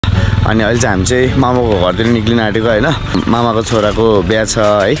अनि अहिले चाहिँ हामी चाहिँ मामाको घरतिर निक्लिन आँटेको होइन। मामाको छोराको बिहा छ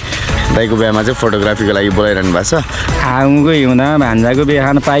है। दाइको बिहामा चाहिँ फोटोग्राफीको लागि बोलाइरहनु भएको छ। आउँको हिउँदा भान्जाको बिहा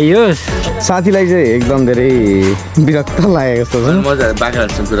खान पाइयोस्। साथीलाई चाहिँ एकदम धेरै विरक्त लागेको जस्तो छ। मजाले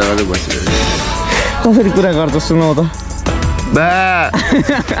बाख्राहरूसँग कुरा गर्दै बसिरहेको कसरी कुरा गर्छ सुनाउ त।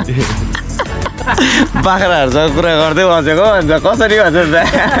 बाख्राहरूसँग कुरा गर्दै बसेको भन्छ कसरी भन्छ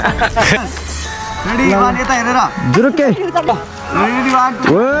जुरुक्कै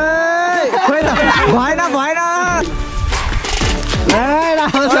भएन भएन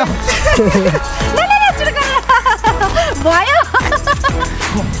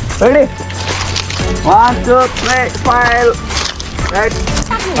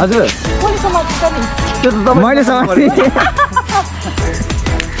हजुर मैले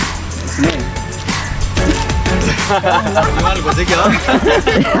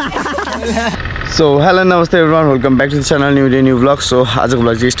सो हेलो नमस्ते everyone welcome back to the channel new day new blog. So आजको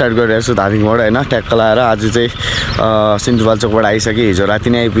ब्लग चाहिँ स्टार्ट गरिरहेको छु धादिङबाट होइन। ट्याक्क लाएर आज चाहिँ सिन्धुपाल चोकबाट आइसकेँ। हिजो राति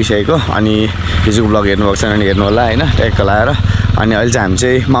नै आइपुगिसकेको अनि हिजोको ब्लग हेर्नुभएको छैन भने हेर्नु होला होइन। ट्याक्क लाएर अनि अहिले चाहिँ हामी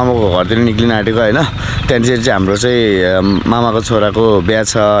चाहिँ मामाको घरतिर निक्लिन आँटेको होइन। त्यहाँदेखि चाहिँ हाम्रो चाहिँ मामाको छोराको बिहा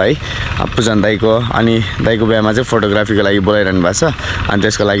छ है पूजन दाइको। अनि दाइको बिहामा चाहिँ फोटोग्राफीको लागि बोलाइरहनु भएको छ। अनि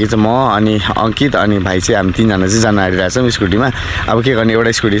त्यसको लागि चाहिँ म अनि अङ्कित अनि भाइ चाहिँ हामी तीनजना चाहिँ जान आँटिरहेछौँ स्कुटीमा। अब के गर्ने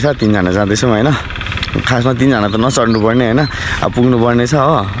एउटा स्कुटी छ तीनजना जाँदैछौँ होइन। खासमा तीनजना त नचढ्नु पर्ने होइन अब पुग्नु पर्ने छ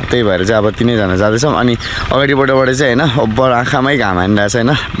हो। त्यही भएर चाहिँ अब तिनैजना जाँदैछौँ। अनि अगाडिबाटबाट चाहिँ होइन ओभर आँखामै घाम हानिरहेछ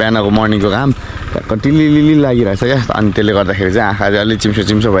होइन। बिहानको मर्निङको घाम टिलिलिली लागिरहेछ क्या। अनि त्यसले गर्दाखेरि चाहिँ आँखा चाहिँ अलिक चिम्सो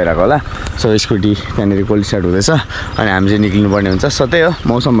चिम्सो भइरहेको होला। सो स्कुटी त्यहाँनिर पोलिस स्टार्ट हुँदैछ अनि हामी चाहिँ निक्लिनुपर्ने हुन्छ। सो त्यही हो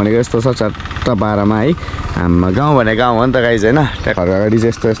मौसम भनेको यस्तो छ 4:12 है। हाम्रो गाउँ भने गाउँ हो नि त गाइज होइन। घरको अगाडि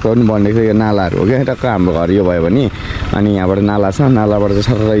चाहिँ यस्तो यस्तो पनि बनिएको छ। यो नालाहरू हो क्या टक्क हाम्रो घर यो भयो भने अनि यहाँबाट नाला छ। नालाबाट चाहिँ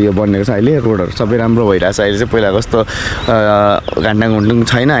सर यो बनिएको छ अहिले। रोडहरू सबै राम्रो भइरहेछ अहिले चाहिँ। पहिलाको जस्तो घान्टा घुन्टुङ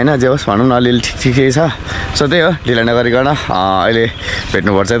छैन होइन। जे होस् भनौँ न अलिअलि ठिकै छ। सो त्यही हो ढिला नगरिकन अहिले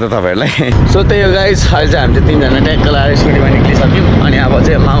भेट्नुपर्छ त तपाईँहरूलाई। सो त्यही हो गाइज अहिले चाहिँ हामी चाहिँ तीनजना ट्याक्क लगाएर स्कुटीमा निक्लिसक्यौँ। अनि अब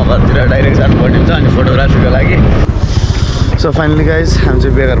चाहिँ मामा घरतिर डाइरेक्ट जानुपर्ने हुन्छ अनि फोटोग्राफीको लागि। सो फाइनली गाइज हामी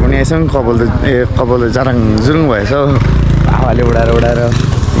चाहिँ बेगर पनि आइसक्यौँ। कपाल त जाराङ जुरुङ भएछ हावाले उडाएर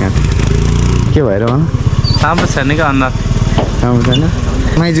यहाँ के भएर राम्रो छैन क्या अन्त राम्रो छैन।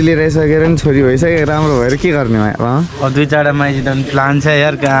 माइजू लिएर आइसकेर नि छोरी भइसक्यो राम्रो भएर के गर्ने दुई चारवटा माइजू त प्लान छ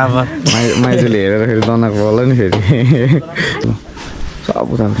यार कहाँ अब माइजूले हेरेर फेरि दनाको होला नि फेरि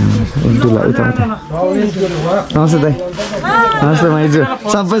सब उता उता नमस्ते दाइ नमस्ते माइजू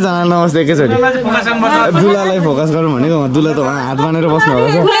सबैजना नमस्ते एकैचोटि। दुलालाई फोकस गरौँ भनेको दुला त उहाँ हात बाँधेर बस्नु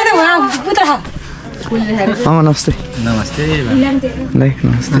भएको छ। मामा नमस्ते नमस्ते दाइ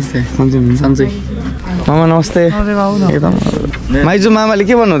नमस्ते सन्चै मामा नमस्ते एकदम। माइजू मामाले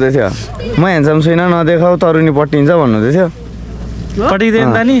के भन्नुहुँदै थियो म ह्यान्डसम छुइनँ नदेखाऊ तरुनी पट्टिन्छ भन्नुहुँदै थियो। पटिदिएन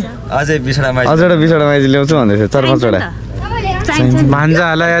त नि अझै बिसवटा माइजू ल्याउँछु भन्दै थियो 4-5वटा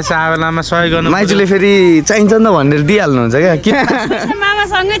भान्जाहरूलाई या साबेलामा सहयोग गर्नु। माइजूले फेरि चाहिन्छ नि त भनेर दिइहाल्नुहुन्छ क्या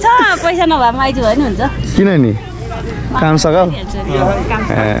मामासँगै छ पैसा नभए माइजू भयो नि हुन्छ किन नि काम सघाउ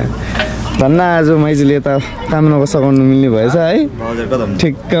धन्न आज माइजूले यता काम नसघाउनु मिल्ने भएछ है।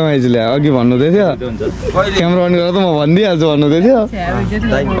 ठिक्क माइजूले अघि भन्नुहुँदै थियो क्यामेरा अन गरेर त म भनिदिइहाल्छु भन्नुहुँदै थियो।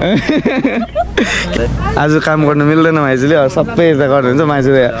 आज काम गर्नु मिल्दैन माइजूले सबै यता गर्नुहुन्छ।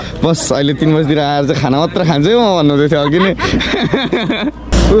 माइजूले बस अहिले 3 बजीतिर आएर चाहिँ खाना मात्र खान्छ है म भन्नुहुँदै थियो अघि नै।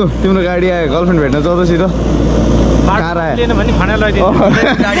 तिम्रो गाडी आयो गर्लफ्रेन्ड भेट्न जाँदैछ त कार आयो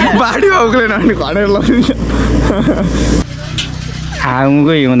बाढीमा उक्लेन भने खनेर लगिदिन्छ।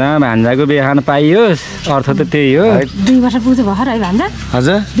 आउँको हिउँदा भान्जाको बिहा खान पाइयोस् अर्थ त त्यही हो। 2 वर्ष पुग्छ भर्खर है भान्जा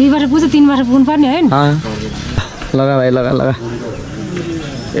हजुर 2 वर्ष पुग्छ 3 वर्ष पुग्नु पर्ने होइन। लगा भाइ लगा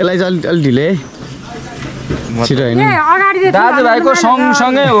यसलाई चाहिँ अलि ढिलै है छिटो होइन दाजुभाइको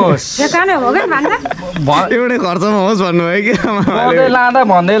सँगसँगै होस् एउटै खर्चमा होस् भन्नुभयो कि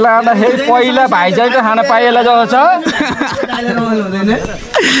भन्दै लाँदाखेरि पहिला भाइजाइको खाना पाइएला जस्तो छ।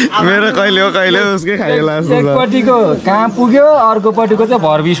 मेरो कहिले हो कहिले उसकै खाइएला एकपट्टिको कहाँ पुग्यो अर्कोपट्टिको चाहिँ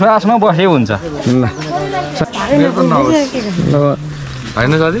भर विश्वासमा बसे हुन्छ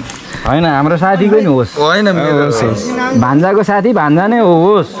होइन साथी होइन हाम्रो साथीको नि होस् होइन भान्जाको साथी भान्जा नै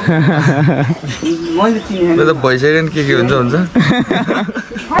होस्। त भइसक्यो नि के हुन्छ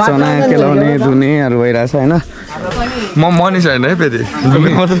चना केलाउने धुनेहरू भइरहेछ होइन। म मनी छैन है फेरि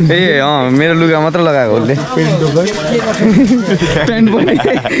ए मेरो लुगा मात्र लगाएको उसले प्यान्ट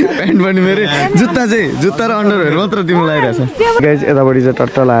पनि मेरो जुत्ता र अन्डरवेयर मात्र तिम्रो लगाइरहेछ। गाइज यतापट्टि चाहिँ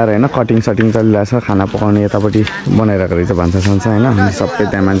टट्ट लाएर होइन कटिङ सटिङ चलिरहेछ खाना पकाउने यतापट्टि बनाइरहेको रहेछ भान्सा सान्सा होइन। सबै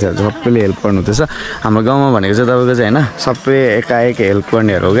त्यहाँ मान्छेहरू सबैले हेल्प गर्नुहुँदैछ हाम्रो गाउँमा भनेको चाहिँ तपाईँको चाहिँ होइन सबै एकाएक हेल्प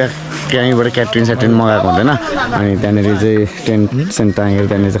गर्नेहरू हो क्या कहीँबाट क्याट्रिङ स्याट्रिङ मगाएको हुँदैन अनि त्यहाँनिर चाहिँ टेन्ट सेन्ट टाँगेर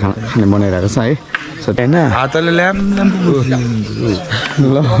त्यहाँनिर चाहिँ खाना बनाइरहेको छ है सो होइन हातले ल्याम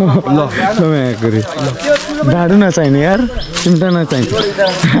ल ढाडु नचाहिने यार चिम्टा नचाहिने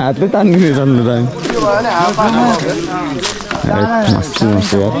हातले तान्दिने चल्नु त मस्त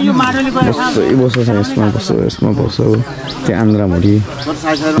मस्त यार बस्छ यसमा बस्छ त्यहाँ आन्द्राभुँडी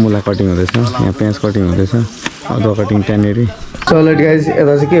मुला कटिङ हुँदैछ यहाँ प्याज कटिङ हुँदैछ अदुवा कटिङ त्यहाँनिर चलो गाइस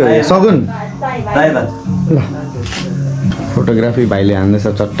यता चाहिँ के हो सगुन ल फोटोग्राफी भाइले हान्दैछ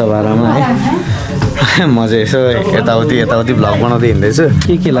चट्ट बाह्रमा है म चाहिँ यसो यताउति भ्लग बनाउँदै हिँड्दैछु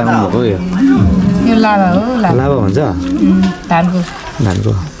के लगाउनु भएको यो लाभा भन्छ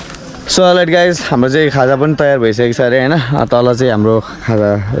धानको सो अलराइट गाइस हाम्रो चाहिँ खाजा पनि तयार भइसकेको छ अरे होइन तल चाहिँ हाम्रो खाजा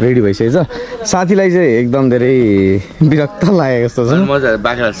रेडी भइसकेको छ साथीलाई चाहिँ एकदम धेरै विरक्त लागेको जस्तो छ मजाले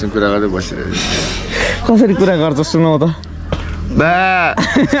बाख्रासँग कुरा गर्दै बसिरहेको कसरी कुरा गर्छ सुनाउ त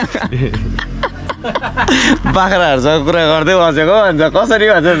बाख्राहरूसँग कुरा गर्दै बसेको भन्छ कसरी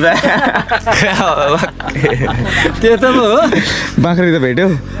भन्छ त्यो त हो बाख्री त भेट्यो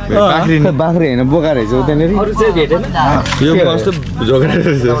बाख्री होइन बोका रहेछ त्यहाँनिर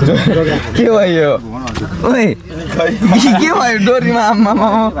के भयो ओइ के भयो डोरीमा आम्मा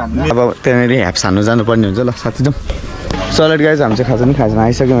अब त्यहाँनिर ह्याप्स हान्नु जानुपर्ने हुन्छ ल साथी जाउँ सलाड गाइस हामी चाहिँ खाजा पनि खाजा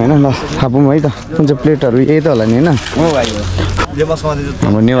आइसक्यौँ होइन ल थापौँ है त कुन चाहिँ प्लेटहरू यही त होला नि होइन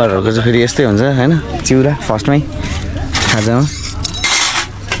हाम्रो नेवारहरूको चाहिँ फेरि यस्तै हुन्छ होइन चिउरा फर्स्टमै खाजामा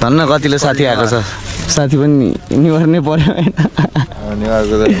धन्न कतिले साथी आएको छ साथी पनि नेवार नै पऱ्यो होइन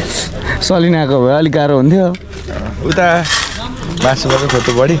सलिन आएको भए अलिक गाह्रो हुन्थ्यो उता मासु मात्र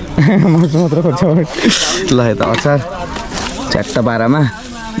खोज्नु बढी मासु मात्र खोज्छ ल यता अचार च्याट्ट बाह्रमा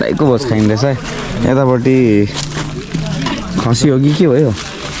दाइको भोज खाइँदैछ यतापट्टि खसी हो कि के हो यो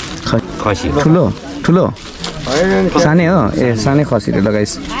खसी ठुलो सानै हो ए सानै खसी रे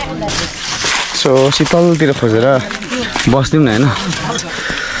लगाइस सो शीतलतिर खोजेर बस्दिउँ न होइन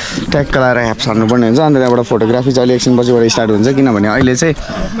ट्याक्क लाएर ह्याप्स हान्नुपर्ने हुन्छ अन्त त्यहाँबाट फोटोग्राफी चाहिँ अलिक एकछिन पछिबाट स्टार्ट हुन्छ किनभने अहिले चाहिँ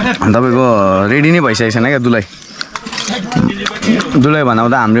तपाईँको रेडी नै भइसकेको छैन क्या दुलै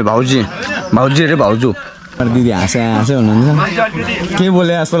भनाउँदा हाम्रो भाउजी अरे भाउजू दिदी हाँसे हुनुहुन्छ के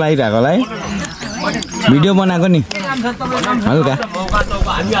बोले जस्तो लागिरहेको होला है भिडियो बनाएको नि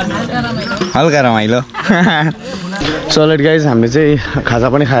हल्का रमाइलो सलेट गाइज हामीले चाहिँ खाजा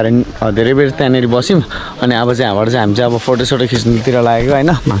पनि खाएर धेरै बेर त्यहाँनिर बस्यौँ अनि अब चाहिँ यहाँबाट चाहिँ हामी चाहिँ अब फोटोसोटो खिच्नुतिर लागेको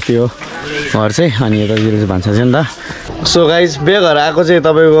होइन माथि हो घर चाहिँ अनि यतातिर चाहिँ भान्सा चाहिँ नि त सो गाइज बे घर आएको चाहिँ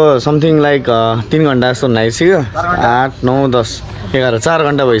तपाईँको समथिङ लाइक 3 घन्टा जस्तो आइसक्यो 8, 9, 10, 11, 4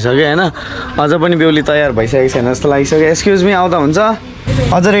 घन्टा भइसक्यो होइन अझ पनि बेहुली तयार भइसकेको छैन जस्तो लागिसक्यो एक्सक्युज मी आउँदा हुन्छ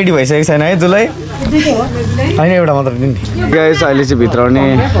अझ रेडी भइसकेको छैन है दुलै होइन एउटा मात्र दिनु गाइस अहिले चाहिँ भित्राउने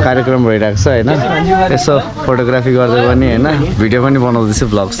कार्यक्रम भइरहेको छ होइन यसो फोटोग्राफी गर्दै पनि होइन भिडियो पनि बनाउँदैछु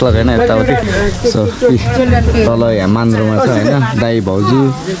भ्लग्स लगाएन यताउति सो तल यहाँ मान्द्रोमा छ होइन दाई भाउजू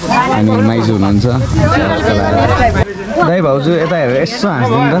अनि माइजू हुनुहुन्छ दाई भाउजू यता हेरेर यसो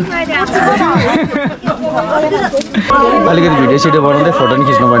हाँस्दिनु त अलिकति भिडियो सिडियो बनाउँदै फोटो पनि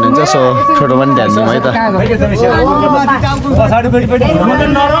खिच्नुपर्ने हुन्छ सो फोटो पनि ध्यान दिउँ है त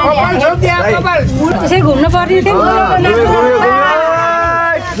घुम्नु पर्ने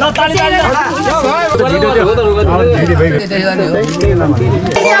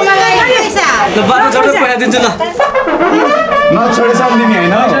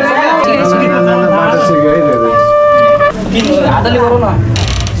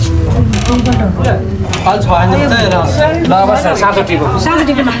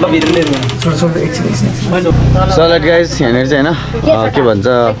सलेट गाइस यहाँनिर चाहिँ होइन के भन्छ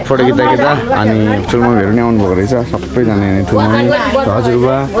फोटो खिच्दा अनि ठुल्ममीहरू नै आउनुभएको रहेछ सबैजना यहाँ ठुल्ममी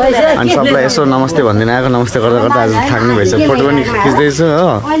हजुरबा अनि सबलाई यसो नमस्ते भनिदिनु आएको नमस्ते गर्दा गर्दा आज थाक्नु भएछ फोटो पनि खिच्दैछु हो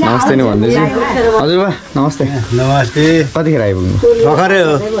नमस्ते नि भन्दैछु हजुरबा नमस्ते नमस्ते कतिखेर आइपुग्नु भर्खरै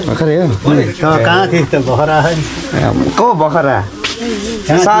हो कहाँ थिएँ त भखरा को भखरा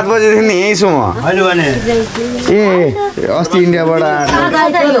 7 बजेदेखि नि यहीँ छु म ए अस्ति इन्डियाबाट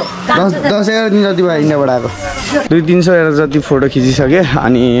आएको 10-11 दिन जति भयो इन्डियाबाट आएको 200-300 जति फोटो खिचिसकेँ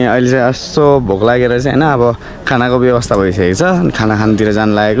अनि अहिले चाहिँ यस्तो भोक लागेर चाहिँ होइन अब खानाको व्यवस्था भइसकेको छ खाना खानतिर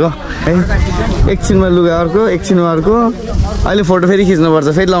जानु लागेको है एकछिनमा लुगा अर्को एकछिनमा अर्को अहिले फोटो फेरि खिच्नुपर्छ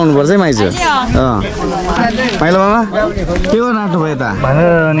फेरि लाउनुपर्छ है माइजू माइलो मामा के गर्नु आँट्नु भयो त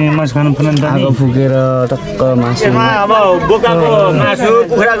अनि मासु खानु आगो फुकेर टक्क मासु अब बोकाको मासु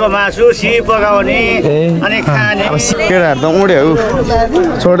कुखुराको मासु सिमी पकाउने अनि खाने केटाहरू त उड्यो हौ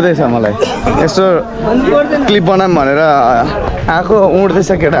छोड्दैछ मलाई यसो क्लिप बनाऊँ भनेर आएको उड्दैछ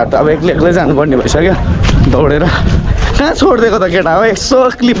केटाहरू त अब एक्लै जानुपर्ने भइसक्यो दौडेर कहाँ छोडिदिएको त केटा हो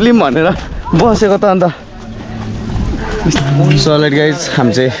यसो क्लिप लिम भनेर बसेको त अन्त सो लेट गाइज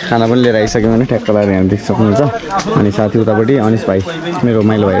हामी चाहिँ खाना पनि लिएर आइसक्यौँ भने ठ्याक्क लगाएर यहाँ देख्न सक्नुहुन्छ अनि साथी उतापट्टि अनिस भाइ मेरो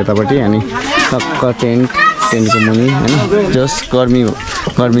माइलो भाइ उतापट्टि अनि टक्क टेन्टको मुनि होइन जस्ट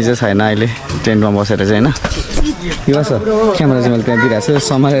गर्मी चाहिँ छैन अहिले टेन्टमा बसेर चाहिँ होइन के गर्छ क्यामेरा चाहिँ मैले त्यहाँ दिइरहेको छु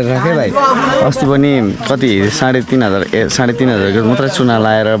सम्हालेर राखेँ भाइ अस्ति पनि कति 3,500 मात्रै चुना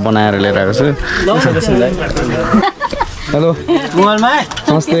लाएर बनाएर लिएर आएको छु हेलो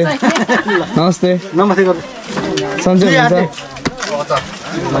नमस्ते नमस्ते सन्चै हुनुहुन्छ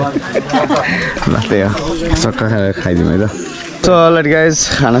ल त्यही हो चक्का खाएर खाइदिउँ है त सो लेट गाइज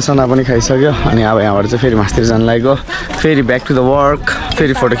खानासाना पनि खाइसक्यो अनि अब यहाँबाट चाहिँ फेरि मास्तिर जानु लागेको फेरि ब्याक टु द वर्क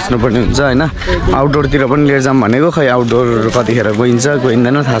फेरि फोटो खिच्नुपर्ने हुन्छ होइन आउटडोरतिर पनि लिएर जाऊँ भनेको खै आउटडोर कतिखेर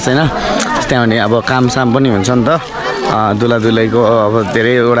गइँदैन थाहा छैन त्यहाँदेखि अब कामसाम पनि हुन्छ नि त दुला दुलैको अब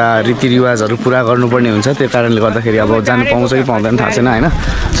धेरैवटा रीतिरिवाजहरू पुरा गर्नुपर्ने हुन्छ त्यो कारणले गर्दाखेरि अब जानु पाउँछ कि पाउँदैन थाहा छैन होइन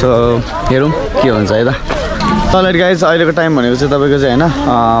सो हेरौँ के हुन्छ है त लेट गाइज अहिलेको टाइम भनेको चाहिँ तपाईँको चाहिँ होइन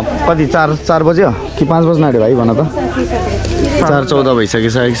कति 4 बज्यो कि 5 बज्न आँट्यो भाइ भन त 4:14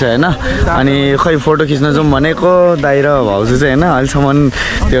 भइसकिसकेको छ होइन अनि खै फोटो खिच्न जाउँ भनेको दाइ र भाउजू चाहिँ होइन अहिलेसम्म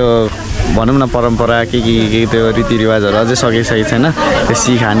त्यो भनौँ न परम्परा के त्यो रीतिरिवाजहरू अझै सकिसकेको छैन त्यो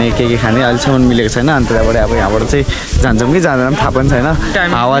खाने के खाने अहिलेसम्म मिलेको छैन अनि त्यहाँबाट अब यहाँबाट चाहिँ जान्छौँ कि जाँदैन थाहा पनि छैन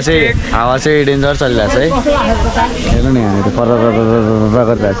हावा चाहिँ डेन्जर चलिरहेको छ है हेर्नु नि यहाँनिर कर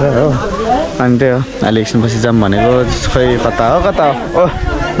गरिरहेको छ हो अनि त्यो अहिले एकछिनपछि जाऊँ भनेको खै कता हो ओ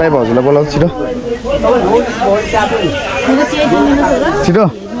दाइ भाउजूलाई बोलाऊ छिटो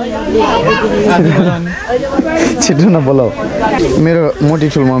छिटो न बोलाऊ मेरो मोटी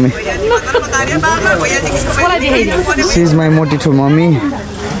ठुल मम्मी सी इज माई मोटी ठुल मम्मी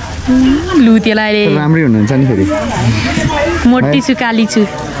लु त्यसलाई राम्रै हुनुहुन्छ नि फेरि मोटी छु काली छु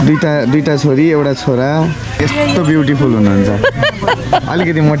दुईटा छोरी एउटा छोरा यस्तो ब्युटिफुल हुनुहुन्छ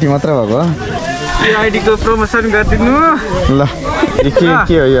अलिकति मोटी मात्र भएको आइडीको प्रमोसन गरिदिनु ल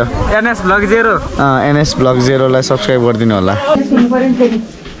के हो यो एनएस ब्लग 0 एनएस ब्लग 0 लाई सब्स्क्राइब गरिदिनु होला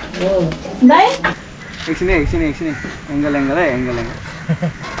एकछिन एङ्गल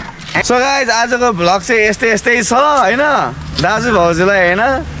है सो गाइज आजको भ्लग चाहिँ यस्तै छ होइन दाजु भाउजूलाई होइन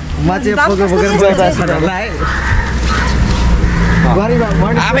म चाहिँ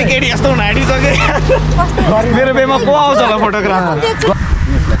आफै केटी यस्तो हुन आँटिसक्यो मेरो बेमा को आउँछ होला फोटोग्राफर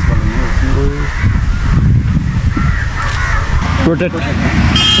प्रोटेक्ट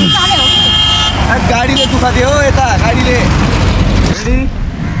गाडीले दुःख दियो यता गाडीले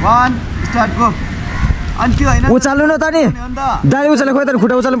 1 स्टार्ट गो अनि त्यो हैन उचाल्नु न त नि गाडी उचाल्नु खोइ त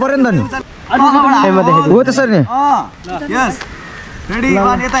खुट्टा उचाल्नु पर्यो नि त नि हो त सर नि यस रेडी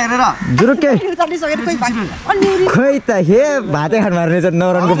 1 यता हेरेर जुरुक्के खोइ त हे भाते खान मार्ने छ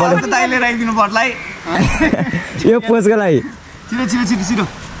नौरनको बल दाइले राखिदिनु पर्ला यो पोजको लागि छिटो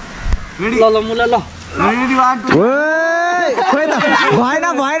रेडी ल मुला ल रेडी 1 2 ओइ खोइ त भएन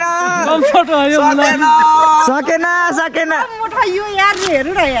फोटो आयो सकेन मोटो यो यार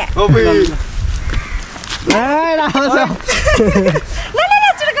हेर्नु न यार ओ भाइ ए राम ल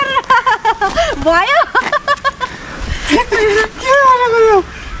छिटो गरेर भयो के गर्यो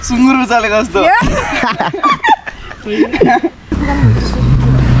सुँगुर चलेको जस्तो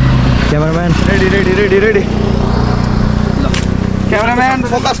क्यामेराम्यान रेडी क्यामेराम्यान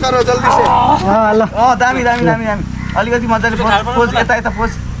फोकस गरो जल्दी से ल दामी अलिकति मजाले पोज यता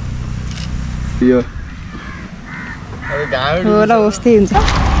पोज यो हो ल उस्तै हुन्छ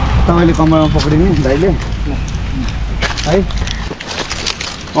तपाईले कमरमा पक्रिनु दाइले है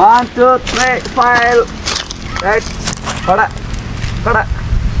 1 2 3 फाइल राइट खडा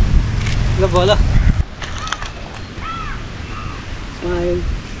ल बोल स्माइल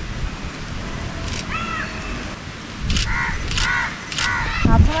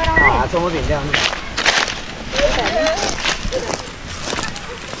हातमा दिन्छ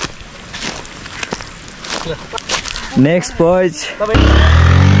नेक्स्ट पोज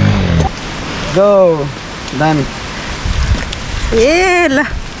गो दामी ए ल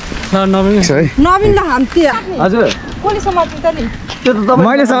नवीन ल हाम्ती हजुर कोले समात्नु त नि त्यो त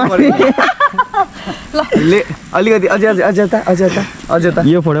मैले समात्ने ल अलिकति अझै त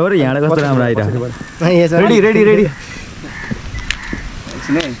यो फोटोबाट यहाँबाट कस्तो राम्रो आइरहेको रेडी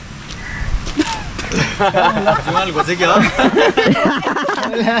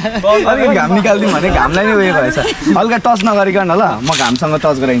अलिकति घाम निकालिदिउँ भने घामलाई नै उयो भएछ हल्का टच नगरिकन ल म घामसँग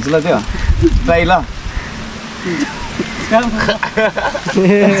टच गराइदिन्छु ल त्यो ट्राई ल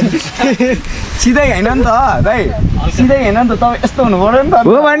सिधै हैन नि त दाइ सिधै हैन नि त तपाईँ यस्तो हुनु पर्यो नि त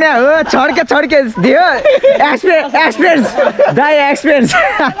हो भने हो छड्के दियो एक्सपिरियन्स दाइ एक्सपिरियन्स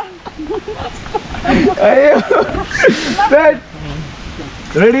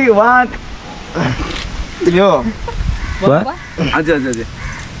रेडी 1 यो हजुर हजुर हजुर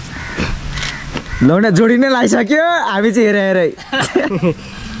लौना जोडी नै लागिसक्यो हामी चाहिँ हेरै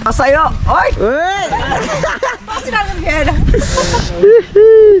असयो ओइ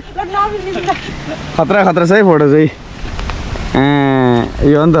खतरा खतरा छ है फोटो चाहिँ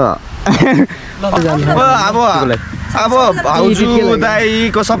यो हो नि त अब भाउजू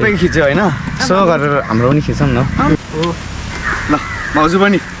दाईको सबै खिच्यो होइन सो गरेर हाम्रो पनि खिचौँ न ल भाउजू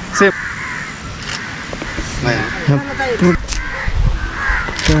पनि सेम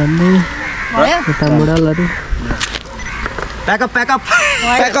प्याकअप